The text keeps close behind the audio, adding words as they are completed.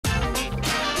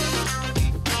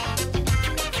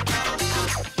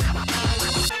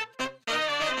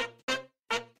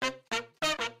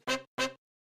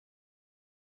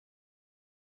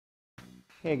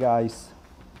Hey guys,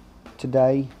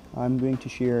 today I'm going to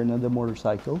share another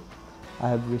motorcycle I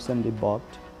have recently bought.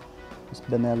 It's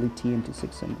Benelli TNT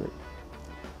 600.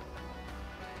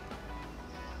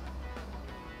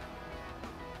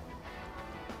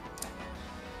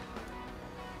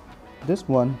 This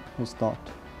one is not.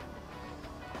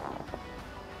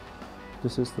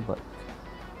 This is the bike.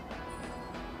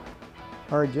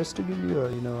 Alright, just to give you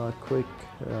a quick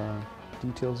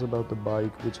details about the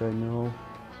bike, which I know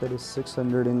that is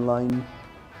 600 inline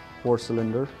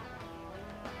 4-cylinder,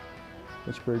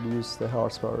 which produces the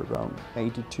horsepower around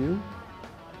 82.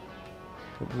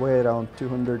 It weighs around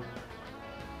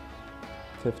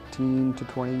 215 to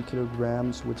 20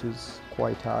 kilograms, which is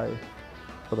quite high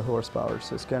for the horsepower.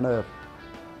 So it's kind of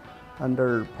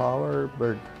under power,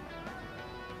 but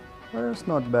it's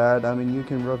not bad. I mean, you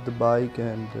can rev the bike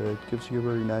and it gives you a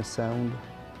very nice sound.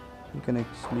 You can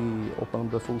actually open up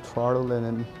the full throttle, and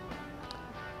then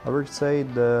I would say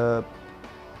the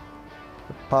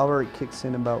power kicks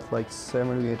in about like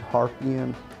 7 to 8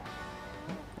 RPM,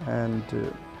 and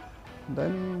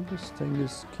then this thing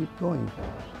just keep going.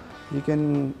 You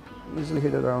can easily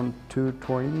hit around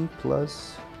 220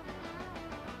 plus,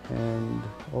 and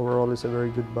overall it's a very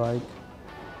good bike,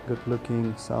 good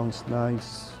looking, sounds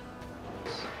nice.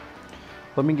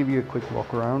 Let me give you a quick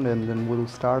walk around and then we'll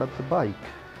start up the bike.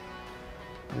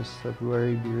 It's a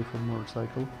very beautiful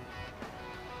motorcycle.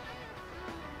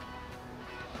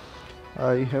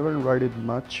 I haven't ride it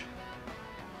much,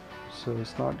 so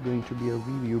it's not going to be a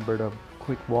review but a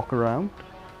quick walk around.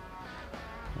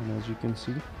 And as you can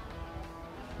see,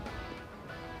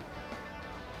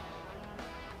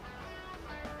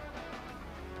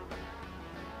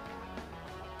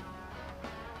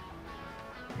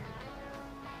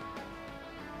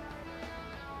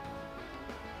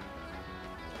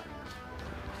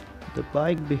 the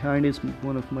bike behind is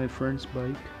one of my friend's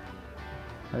bike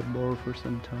I borrowed for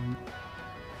some time.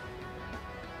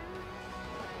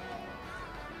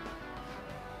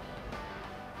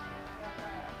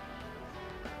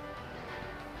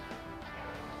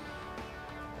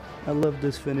 I love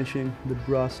this finishing, the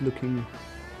brass looking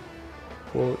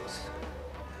forks.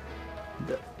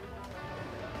 The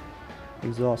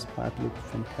exhaust pipe look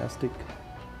fantastic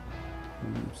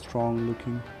and strong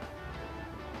looking.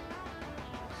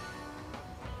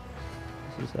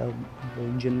 This is how the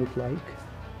engine look like.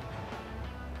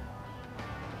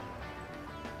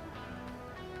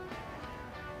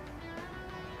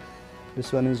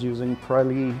 This one is using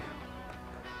Pirelli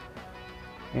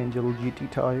Angel GT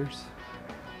tires.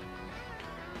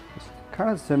 It's kind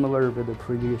of similar with the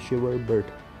previous Shiver, but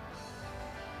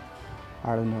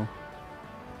I don't know,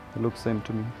 it looks same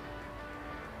to me.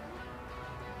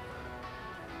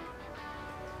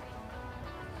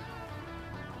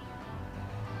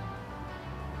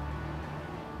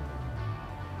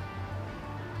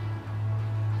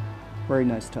 Very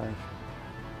nice tire.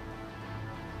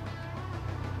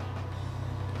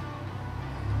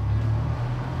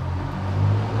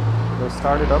 Let's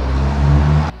start it up.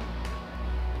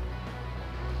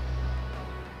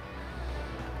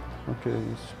 Okay,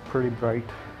 it's pretty bright.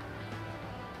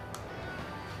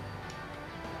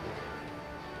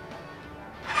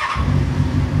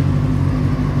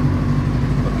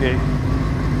 Okay.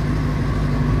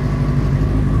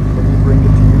 Let me bring it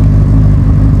to you.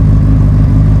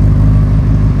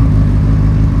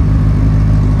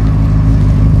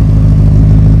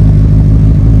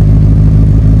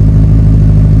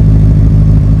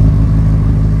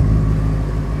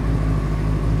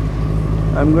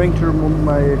 I'm going to remove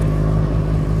my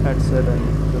headset and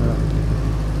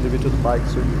leave it to the bike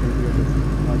so you can hear the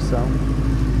nice sound.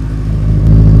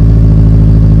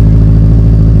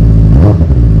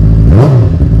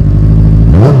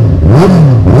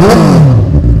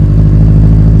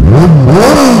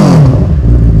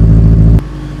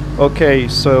 Okay,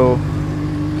 so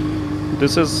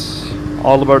this is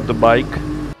all about the bike.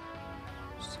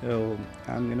 So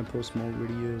I'm gonna post more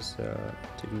videos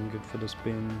taking it for the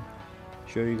spin,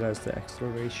 show you guys the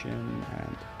acceleration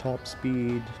and the top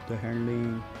speed, the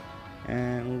handling,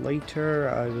 and later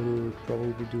I will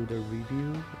probably do the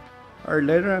review. Or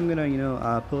later I'm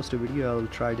gonna post a video. I'll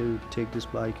try to take this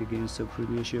bike against the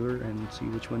previous Shiver and see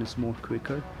which one is more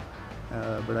quicker,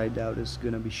 but I doubt it's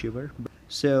gonna be Shiver.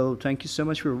 So thank you so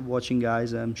much for watching,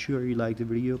 guys. I'm sure you liked the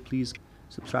video. Please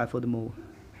subscribe for the more.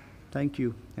 Thank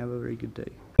you. Have a very good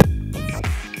day.